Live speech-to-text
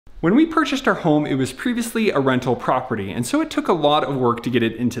When we purchased our home, it was previously a rental property, and so it took a lot of work to get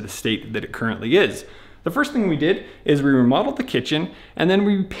it into the state that it currently is. The first thing we did is we remodeled the kitchen, and then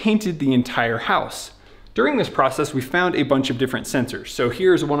we painted the entire house. During this process, we found a bunch of different sensors. So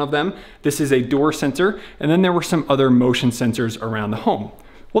here's one of them. This is a door sensor, and then there were some other motion sensors around the home.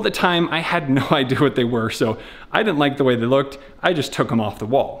 Well, at the time, I had no idea what they were, so I didn't like the way they looked. I just took them off the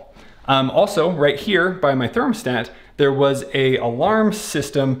wall. Also, right here by my thermostat, there was a alarm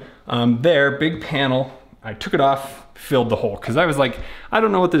system there, big panel. I took it off, filled the hole, because I was like, I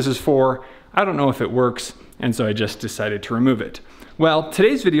don't know what this is for. I don't know if it works, and so I just decided to remove it. Well,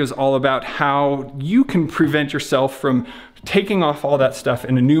 today's video is all about how you can prevent yourself from taking off all that stuff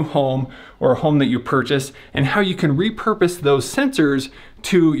in a new home or a home that you purchase, and how you can repurpose those sensors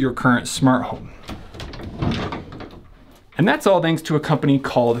to your current smart home. And that's all thanks to a company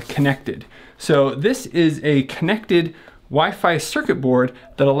called Konnected. So this is a connected Wi-Fi circuit board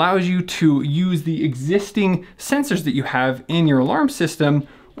that allows you to use the existing sensors that you have in your alarm system,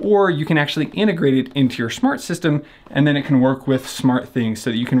 or you can actually integrate it into your smart system, and then it can work with SmartThings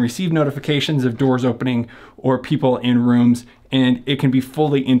so that you can receive notifications of doors opening or people in rooms, and it can be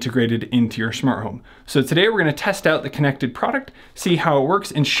fully integrated into your smart home. So today we're gonna test out the Konnected product, see how it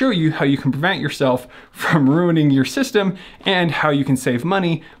works, and show you how you can prevent yourself from ruining your system and how you can save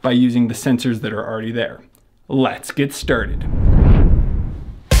money by using the sensors that are already there. Let's get started.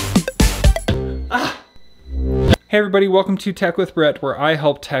 Hey everybody, welcome to Tech with Brett, where I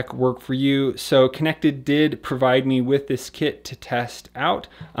help tech work for you. So Konnected did provide me with this kit to test out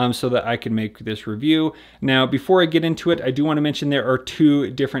so that I could make this review. Now, before I get into it, I do want to mention there are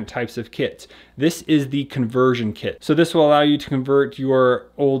two different types of kits. This is the conversion kit. So this will allow you to convert your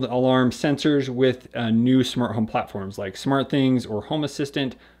old alarm sensors with new smart home platforms like SmartThings or Home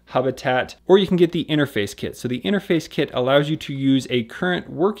Assistant, Habitat, or you can get the interface kit. So the interface kit allows you to use a current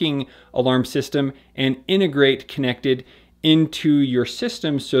working alarm system and integrate Konnected into your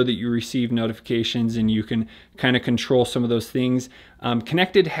system so that you receive notifications and you can kind of control some of those things.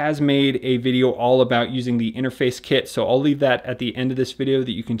 Konnected has made a video all about using the interface kit, so I'll leave that at the end of this video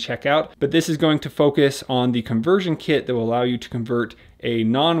that you can check out. But this is going to focus on the conversion kit that will allow you to convert a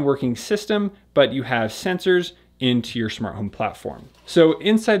non-working system, but you have sensors into your smart home platform. So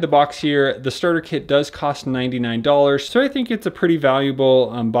inside the box here, the starter kit does cost $99. So I think it's a pretty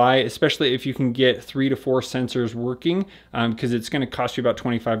valuable buy, especially if you can get 3 to 4 sensors working, because it's gonna cost you about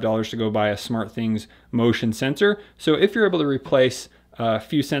 $25 to go buy a SmartThings motion sensor. So if you're able to replace a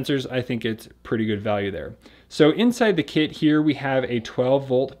few sensors, I think it's pretty good value there. So inside the kit here, we have a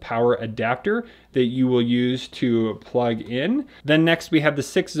 12-volt power adapter that you will use to plug in. Then next we have the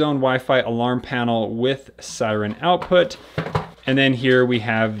 6-zone Wi-Fi alarm panel with siren output. And then here we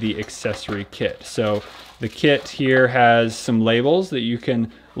have the accessory kit. So the kit here has some labels that you can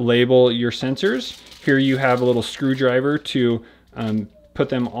label your sensors. Here you have a little screwdriver to put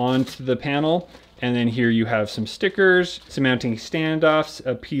them onto the panel. And then here you have some stickers, some mounting standoffs,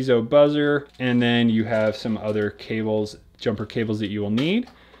 a piezo buzzer, and then you have some other cables, jumper cables that you will need.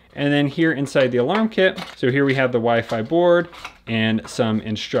 And then here inside the alarm kit, so here we have the Wi-Fi board and some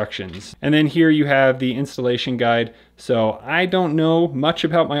instructions. And then here you have the installation guide. So I don't know much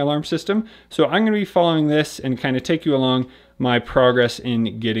about my alarm system, so I'm gonna be following this and kind of take you along my progress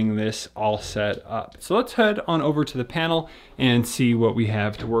in getting this all set up. So let's head on over to the panel and see what we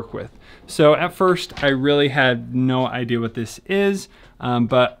have to work with. So at first, I really had no idea what this is,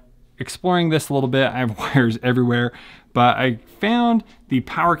 but exploring this a little bit, I have wires everywhere, but I found the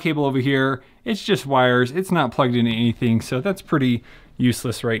power cable over here. It's just wires, it's not plugged into anything, so that's pretty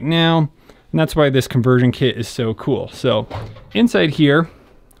useless right now. And that's why this conversion kit is so cool. So inside here,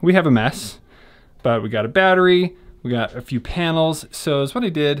 we have a mess, but we got a battery, we got a few panels. So what I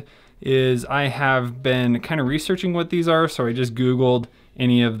did is I have been kind of researching what these are. So I just Googled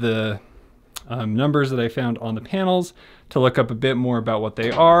any of the numbers that I found on the panels to look up a bit more about what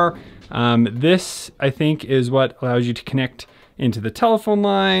they are. This, I think, is what allows you to connect into the telephone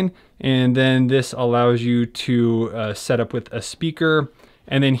line. And then this allows you to set up with a speaker.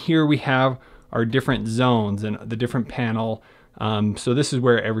 And then here we have our different zones and the different panel. So this is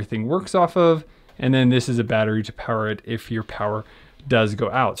where everything works off of. And then this is a battery to power it if your power does go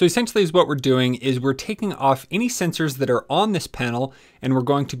out. So essentially what we're doing is we're taking off any sensors that are on this panel, and we're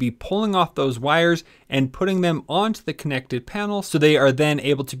going to be pulling off those wires and putting them onto the Konnected panel, so they are then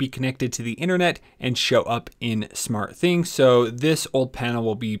able to be connected to the internet and show up in SmartThings. So this old panel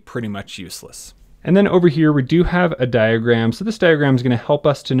will be pretty much useless. And then over here, we do have a diagram. So this diagram is going to help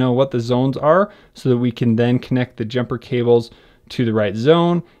us to know what the zones are so that we can then connect the jumper cables to the right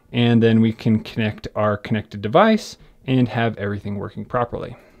zone, and then we can connect our connected device and have everything working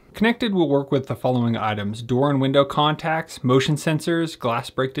properly. Konnected will work with the following items: door and window contacts, motion sensors, glass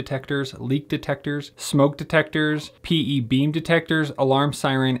break detectors, leak detectors, smoke detectors, PE beam detectors, alarm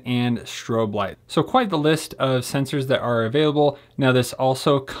siren, and strobe light. So quite the list of sensors that are available. Now this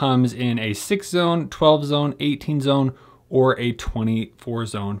also comes in a 6 zone, 12 zone, 18 zone, or a 24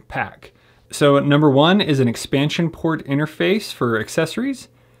 zone pack. So number 1 is an expansion port interface for accessories.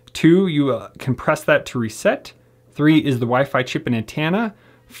 2, you can press that to reset. 3 is the Wi-Fi chip and antenna.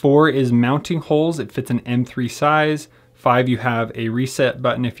 4 is mounting holes. It fits an M3 size. 5, you have a reset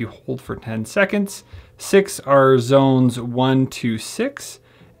button if you hold for 10 seconds. 6 are zones 1 to 6.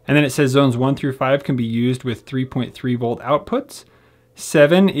 And then it says zones 1 through 5 can be used with 3.3 volt outputs.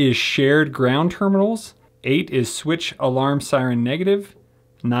 7 is shared ground terminals. 8 is switch alarm siren negative.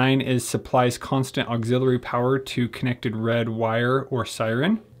 9 is supplies constant auxiliary power to connected red wire or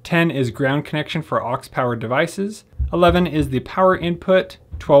siren. 10 is ground connection for aux power devices. 11 is the power input,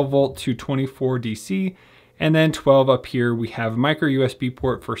 12 volt to 24 DC. And then 12 up here, we have micro USB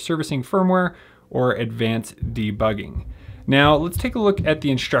port for servicing firmware or advanced debugging. Now let's take a look at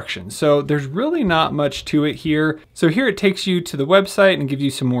the instructions. So there's really not much to it here. So here it takes you to the website and gives you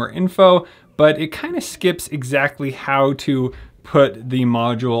some more info, but it kind of skips exactly how to put the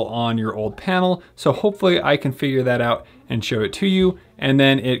module on your old panel. So hopefully I can figure that out and show it to you. And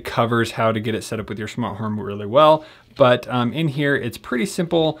then it covers how to get it set up with your smart home really well. But in here, it's pretty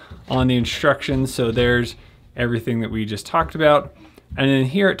simple on the instructions. So there's everything that we just talked about. And then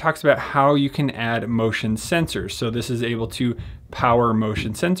here it talks about how you can add motion sensors. So this is able to power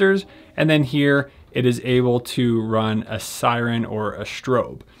motion sensors. And then here it is able to run a siren or a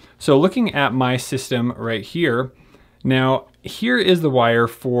strobe. So looking at my system right here, now here is the wire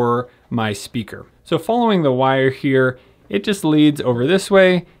for my speaker. So following the wire here, it just leads over this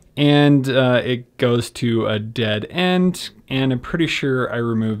way and it goes to a dead end. And I'm pretty sure I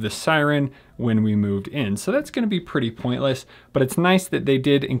removed the siren when we moved in. So that's gonna be pretty pointless, but it's nice that they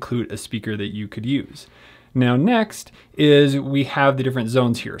did include a speaker that you could use. Now next is we have the different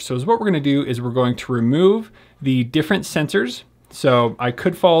zones here. So what we're gonna do is we're going to remove the different sensors. So I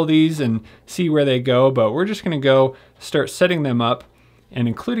could follow these and see where they go, but we're just gonna go start setting them up and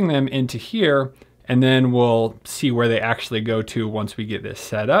including them into here, and then we'll see where they actually go to once we get this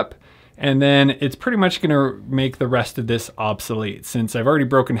set up. And then it's pretty much gonna make the rest of this obsolete. Since I've already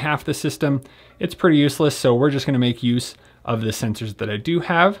broken half the system, it's pretty useless, so we're just gonna make use of the sensors that I do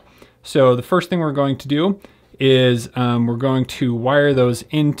have. So the first thing we're going to do is we're going to wire those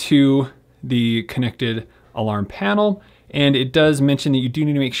into the Konnected Alarm Panel. And it does mention that you do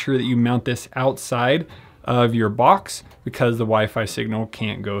need to make sure that you mount this outside of your box because the Wi-Fi signal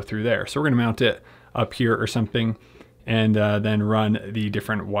can't go through there. So we're gonna mount it up here or something and then run the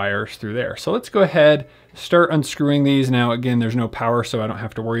different wires through there. So let's go ahead, start unscrewing these. Now again, there's no power, so I don't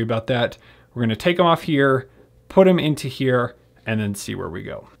have to worry about that. We're gonna take them off here, put them into here, and then see where we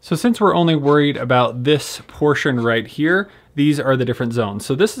go. So since we're only worried about this portion right here, these are the different zones.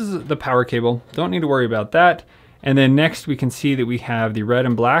 So this is the power cable, don't need to worry about that. And then next we can see that we have the red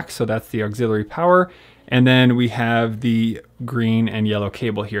and black, so that's the auxiliary power. And then we have the green and yellow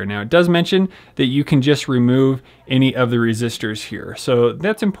cable here. Now it does mention that you can just remove any of the resistors here. So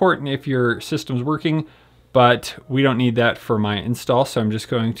that's important if your system's working, but we don't need that for my install. So I'm just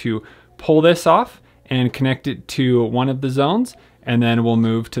going to pull this off and connect it to one of the zones, and then we'll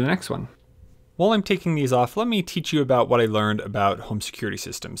move to the next one. While I'm taking these off, let me teach you about what I learned about home security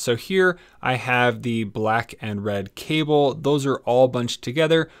systems. So here I have the black and red cable. Those are all bunched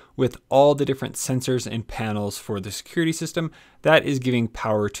together with all the different sensors and panels for the security system that is giving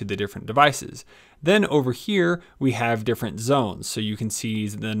power to the different devices. Then over here, we have different zones. So you can see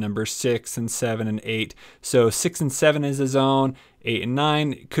the numbers 6 and 7 and 8. So 6 and 7 is a zone, 8 and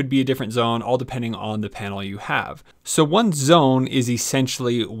 9 could be a different zone, all depending on the panel you have. So one zone is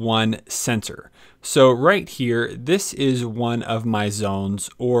essentially one sensor. So right here, this is one of my zones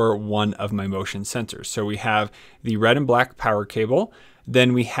or one of my motion sensors. So we have the red and black power cable,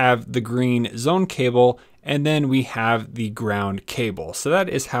 then we have the green zone cable, and then we have the ground cable. So that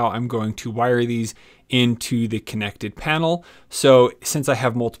is how I'm going to wire these into the Konnected panel. So since I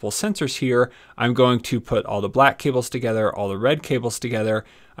have multiple sensors here, I'm going to put all the black cables together, all the red cables together.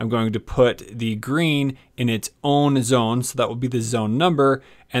 I'm going to put the green in its own zone, so that will be the zone number,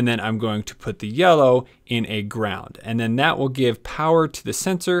 and then I'm going to put the yellow in a ground. And then that will give power to the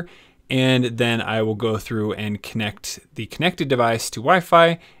sensor, and then I will go through and connect the connected device to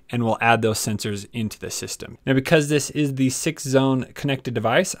Wi-Fi, and we'll add those sensors into the system. Now, because this is the 6-zone connected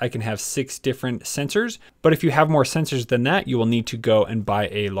device, I can have 6 different sensors, but if you have more sensors than that, you will need to go and buy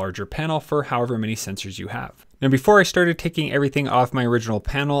a larger panel for however many sensors you have. Now, before I started taking everything off my original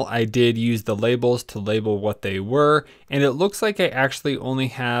panel, I did use the labels to label what they were, and it looks like I actually only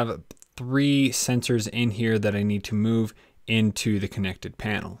have 3 sensors in here that I need to move into the connected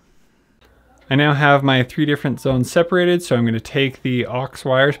panel. I now have my 3 different zones separated, so I'm going to take the aux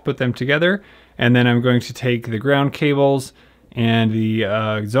wires, put them together, and then I'm going to take the ground cables and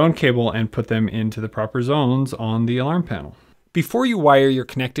the zone cable and put them into the proper zones on the alarm panel. Before you wire your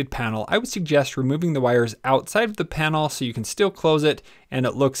connected panel, I would suggest removing the wires outside of the panel so you can still close it and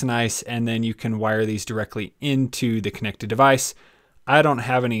it looks nice, and then you can wire these directly into the connected device. I don't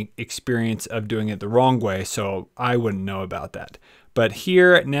have any experience of doing it the wrong way, so I wouldn't know about that. But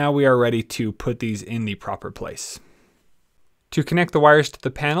here, now we are ready to put these in the proper place. To connect the wires to the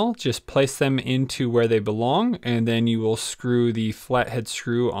panel, just place them into where they belong, and then you will screw the flathead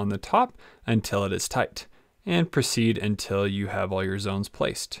screw on the top until it is tight, and proceed until you have all your zones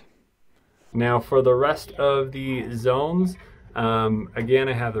placed. Now for the rest of the zones, again,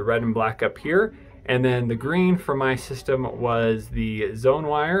 I have the red and black up here, and then the green for my system was the zone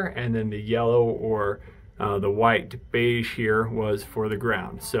wire, and then the yellow or the white beige here was for the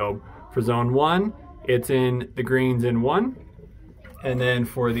ground. So for zone 1, it's in the greens in 1, and then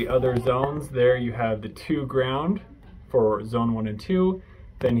for the other zones there you have the 2 ground for zone 1 and 2.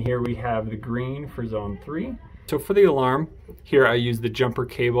 Then here we have the green for zone 3. So for the alarm, here I use the jumper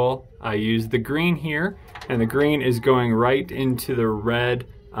cable. I use the green here, and the green is going right into the red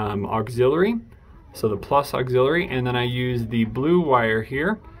auxiliary, so the plus auxiliary, and then I use the blue wire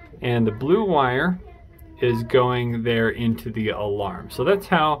here, and the blue wire is going there into the alarm. So that's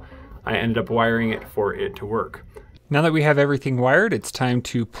how I ended up wiring it for it to work. Now that we have everything wired, it's time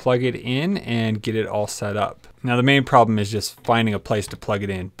to plug it in and get it all set up. Now the main problem is just finding a place to plug it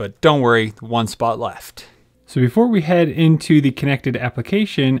in, but don't worry, 1 spot left. So before we head into the connected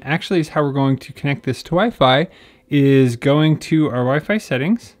application, actually is how we're going to connect this to Wi-Fi, is going to our Wi-Fi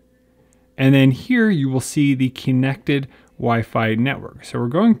settings, and then here you will see the connected Wi-Fi network. So we're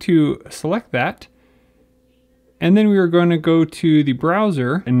going to select that, and then we are going to go to the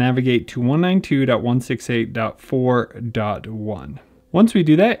browser and navigate to 192.168.4.1. Once we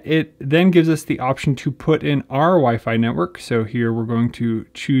do that, it then gives us the option to put in our Wi-Fi network. So here we're going to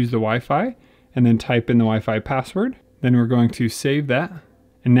choose the Wi-Fi and then type in the Wi-Fi password. Then we're going to save that.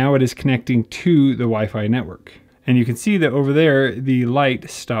 And now it is connecting to the Wi-Fi network. And you can see that over there, the light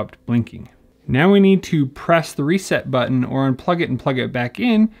stopped blinking. Now we need to press the reset button or unplug it and plug it back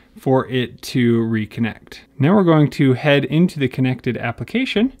in for it to reconnect. Now we're going to head into the connected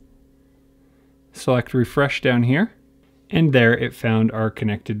application, select refresh down here, and there it found our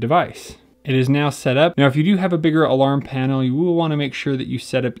connected device. It is now set up. Now if you do have a bigger alarm panel, you will want to make sure that you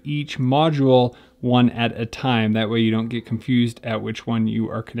set up each module one at a time. That way you don't get confused at which one you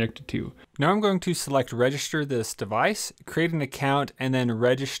are connected to. Now I'm going to select register this device, create an account, and then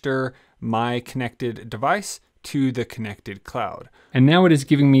register my connected device to the connected cloud. And now it is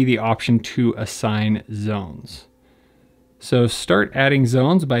giving me the option to assign zones. So start adding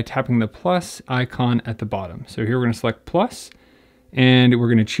zones by tapping the plus icon at the bottom. So here we're going to select plus, and we're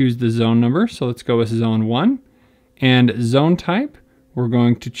going to choose the zone number. So let's go with zone 1. And zone type, we're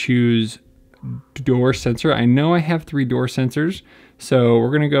going to choose door sensor. I know I have 3 door sensors, so we're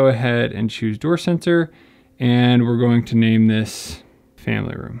going to go ahead and choose door sensor, and we're going to name this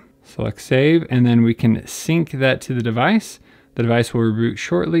family room. Select save, and then we can sync that to the device. The device will reboot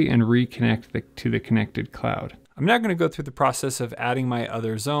shortly and reconnect to the connected cloud. I'm now going to go through the process of adding my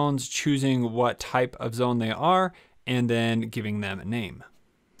other zones, choosing what type of zone they are, and then giving them a name.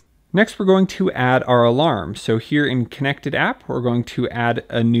 Next, we're going to add our alarm. So here in Connected App, we're going to add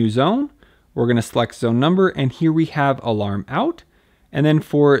a new zone. We're going to select zone number, and here we have alarm out. And then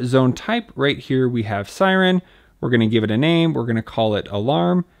for zone type, right here we have siren. We're going to give it a name. We're going to call it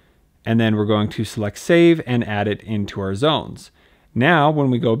alarm. And then we're going to select save and add it into our zones. Now,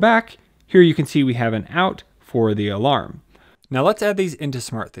 when we go back, here you can see we have an out for the alarm. Now let's add these into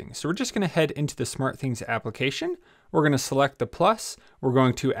SmartThings. So we're just going to head into the SmartThings application. We're going to select the plus. We're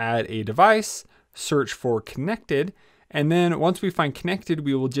going to add a device, search for connected, and then once we find connected,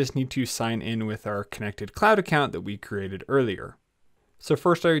 we will just need to sign in with our connected cloud account that we created earlier. So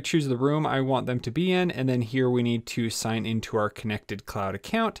first I choose the room I want them to be in, and then here we need to sign into our connected cloud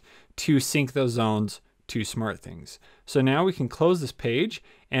account to sync those zones to SmartThings. So now we can close this page,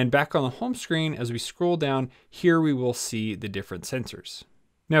 and back on the home screen, as we scroll down, here we will see the different sensors.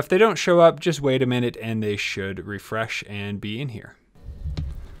 Now if they don't show up, just wait a minute and they should refresh and be in here.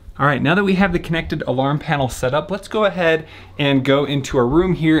 All right, now that we have the connected alarm panel set up, let's go ahead and go into our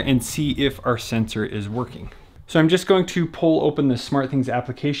room here and see if our sensor is working. So I'm just going to pull open the SmartThings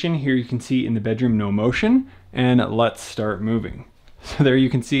application. Here you can see in the bedroom, no motion. and let's start moving. So there you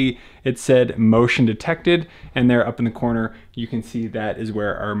can see it said motion detected, and there up in the corner you can see that is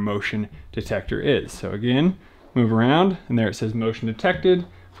where our motion detector is. So again, move around, and there it says motion detected.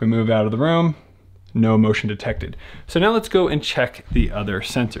 If we move out of the room, no motion detected. So now let's go and check the other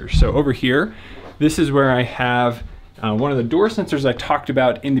sensors. So over here, this is where I have one of the door sensors I talked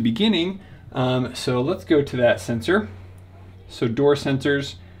about in the beginning. So let's go to that sensor. So door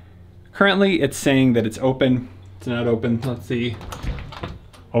sensors, currently it's saying that it's open. It's not open. Let's see.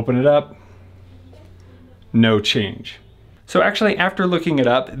 Open it up. No change. So actually, after looking it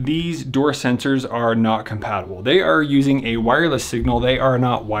up, these door sensors are not compatible. They are using a wireless signal. They are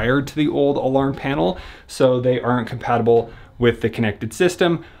not wired to the old alarm panel, so they aren't compatible with the connected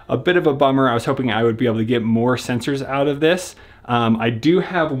system. A bit of a bummer. I was hoping I would be able to get more sensors out of this. I do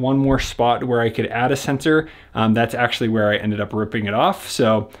have one more spot where I could add a sensor. That's actually where I ended up ripping it off.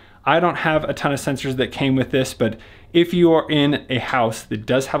 So I don't have a ton of sensors that came with this, but if you are in a house that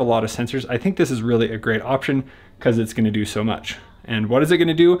does have a lot of sensors, I think this is really a great option because it's going to do so much. And what is it going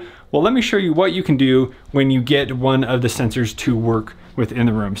to do? Well, let me show you what you can do when you get one of the sensors to work within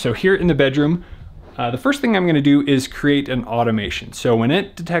the room. So here in the bedroom, the first thing I'm going to do is create an automation. So when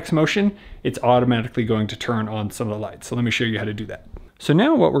it detects motion, it's automatically going to turn on some of the lights. So let me show you how to do that. So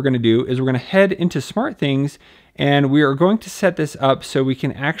now what we're going to do is we're going to head into SmartThings, and we are going to set this up so we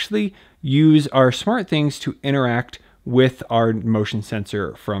can actually use our SmartThings to interact with our motion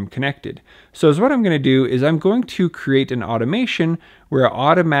sensor from Konnected. So as what I'm going to do is I'm going to create an automation where it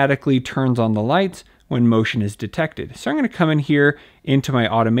automatically turns on the lights when motion is detected. So I'm going to come in here into my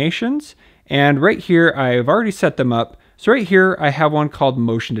automations, and right here I've already set them up. So right here I have one called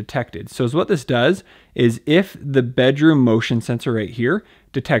motion detected. So what this does is if the bedroom motion sensor right here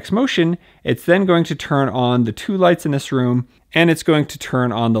detects motion, it's then going to turn on the two lights in this room, and it's going to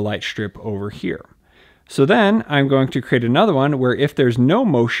turn on the light strip over here. So then I'm going to create another one where if there's no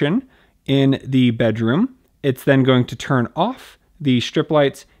motion in the bedroom, it's then going to turn off the strip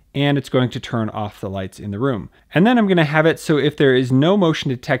lights, and it's going to turn off the lights in the room. And then I'm going to have it so if there is no motion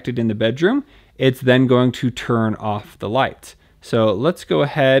detected in the bedroom, it's then going to turn off the lights. So let's go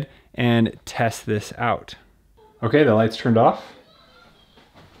ahead and test this out. Okay, the lights turned off.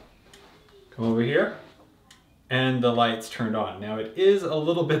 Come over here, and the lights turned on. Now it is a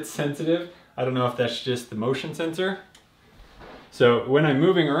little bit sensitive. I don't know if that's just the motion sensor. So when I'm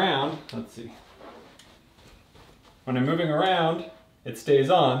moving around, let's see. When I'm moving around, it stays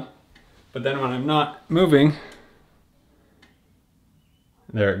on, but then when I'm not moving,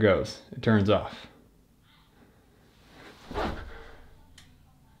 there it goes. It turns off.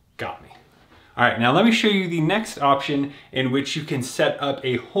 Got me. All right, now let me show you the next option in which you can set up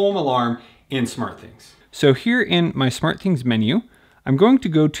a home alarm in SmartThings. So here in my SmartThings menu, I'm going to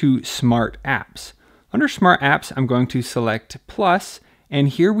go to Smart Apps. Under Smart Apps, I'm going to select Plus, and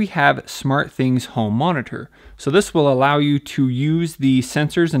here we have SmartThings Home Monitor. So this will allow you to use the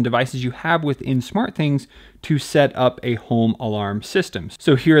sensors and devices you have within SmartThings to set up a home alarm system.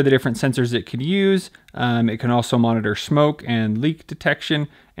 So here are the different sensors it could use. It can also monitor smoke and leak detection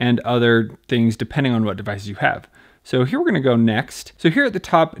and other things depending on what devices you have. So here we're going to go next. So here at the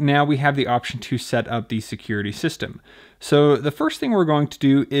top, now we have the option to set up the security system. So the first thing we're going to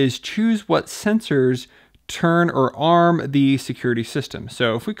do is choose what sensors turn or arm the security system.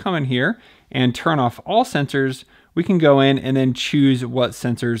 So if we come in here and turn off all sensors, we can go in and then choose what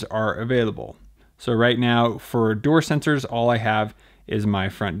sensors are available. So right now for door sensors, all I have is my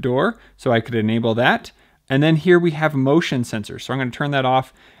front door. So I could enable that. And then here we have motion sensors. So I'm going to turn that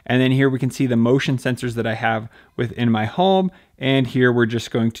off. And then here we can see the motion sensors that I have within my home. And here we're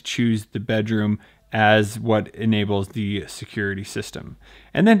just going to choose the bedroom as what enables the security system.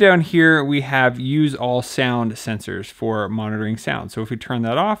 And then down here we have use all sound sensors for monitoring sound. So if we turn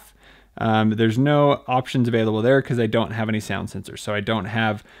that off, there's no options available there because I don't have any sound sensors. So I don't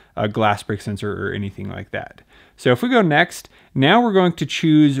have a glass break sensor or anything like that. So if we go next, now we're going to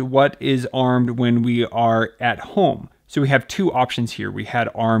choose what is armed when we are at home. So we have two options here. We had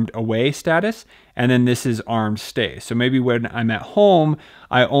armed away status, and then this is armed stay. So maybe when I'm at home,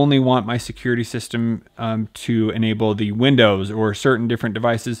 I only want my security system to enable the windows or certain different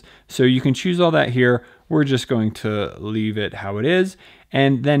devices. So you can choose all that here. We're just going to leave it how it is.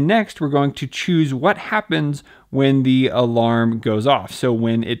 And then next, we're going to choose what happens when the alarm goes off. So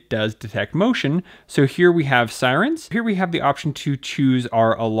when it does detect motion. So here we have sirens. Here we have the option to choose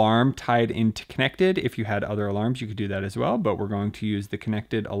our alarm tied into Konnected. If you had other alarms, you could do that as well, but we're going to use the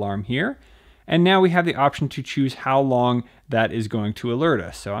Konnected alarm here. And now we have the option to choose how long that is going to alert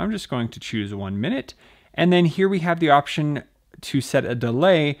us. So I'm just going to choose 1 minute. And then here we have the option to set a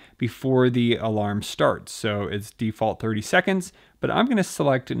delay before the alarm starts. So it's default 30 seconds, but I'm going to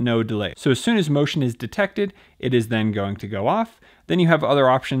select no delay. So as soon as motion is detected, it is then going to go off. Then you have other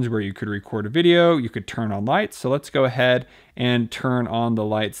options where you could record a video, you could turn on lights. So let's go ahead and turn on the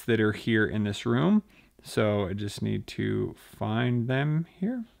lights that are here in this room. So I just need to find them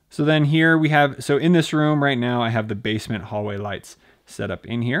here. So then here we have, so in this room right now, I have the basement hallway lights set up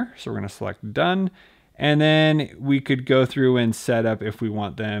in here. So we're going to select done. And then we could go through and set up if we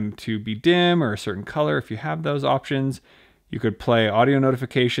want them to be dim or a certain color. If you have those options, you could play audio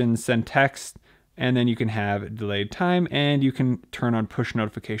notifications, send text, and then you can have delayed time, and you can turn on push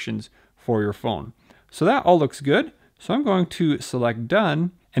notifications for your phone. So that all looks good. So I'm going to select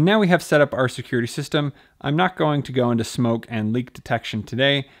done. And now we have set up our security system. I'm not going to go into smoke and leak detection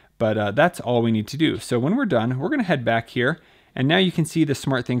today, but that's all we need to do. So when we're done, we're going to head back here. And now you can see the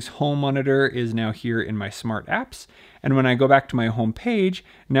SmartThings home monitor is now here in my smart apps. And when I go back to my home page,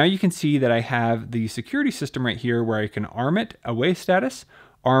 now you can see that I have the security system right here where I can arm it, away status,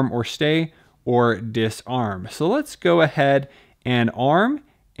 arm or stay, or disarm. So let's go ahead and arm,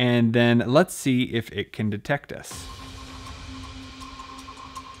 and then let's see if it can detect us.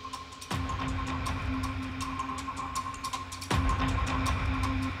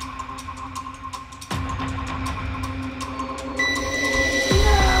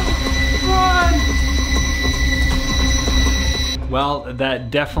 Well,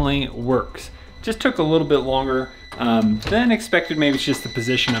 that definitely works. Just took a little bit longer than expected. Maybe it's just the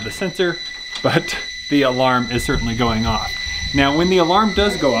position of the sensor, but the alarm is certainly going off. Now, when the alarm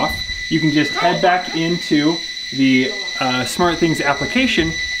does go off, you can just head back into the SmartThings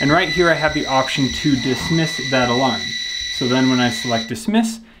application, and right here I have the option to dismiss that alarm. So then when I select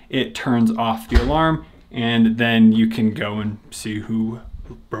dismiss, it turns off the alarm, and then you can go and see who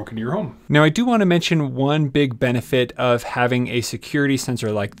broke into your home. Now I do want to mention one big benefit of having a security sensor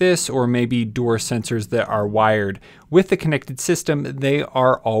like this, or maybe door sensors that are wired. With the connected system, they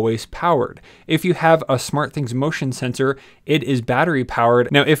are always powered. If you have a SmartThings motion sensor, it is battery powered.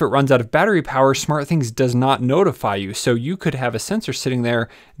 Now if it runs out of battery power, SmartThings does not notify you. So you could have a sensor sitting there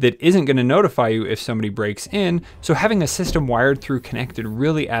that isn't going to notify you if somebody breaks in. So having a system wired through Konnected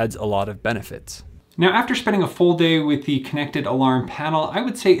really adds a lot of benefits. Now, after spending a full day with the Konnected Alarm Panel, I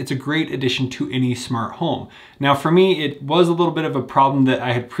would say it's a great addition to any smart home. Now, for me, it was a little bit of a problem that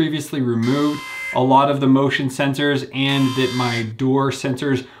I had previously removed a lot of the motion sensors and that my door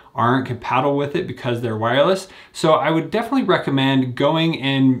sensors aren't compatible with it because they're wireless. So I would definitely recommend going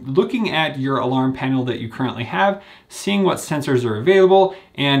and looking at your alarm panel that you currently have, seeing what sensors are available,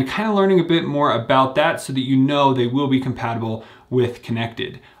 and kind of learning a bit more about that so that you know they will be compatible with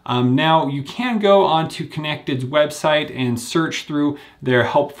Konnected. Now you can go onto Konnected's website and search through their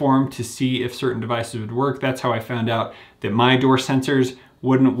help forum to see if certain devices would work. That's how I found out that my door sensors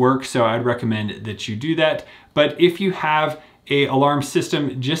wouldn't work, so I'd recommend that you do that. But if you have an alarm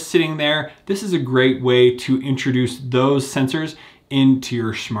system just sitting there, this is a great way to introduce those sensors into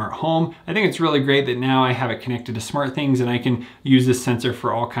your smart home. I think it's really great that now I have it connected to SmartThings and I can use this sensor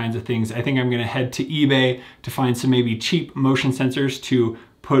for all kinds of things. I think I'm gonna head to eBay to find some maybe cheap motion sensors to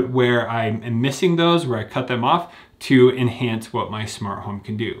put where I am missing those, where I cut them off, to enhance what my smart home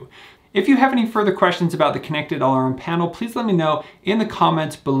can do. If you have any further questions about the Konnected Alarm Panel, please let me know in the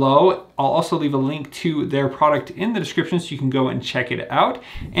comments below. I'll also leave a link to their product in the description so you can go and check it out.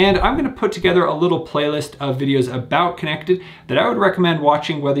 And I'm gonna put together a little playlist of videos about Konnected that I would recommend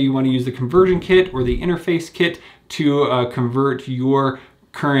watching, whether you wanna use the conversion kit or the interface kit to convert your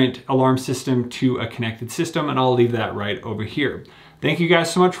current alarm system to a connected system, and I'll leave that right over here. Thank you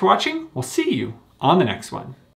guys so much for watching. We'll see you on the next one.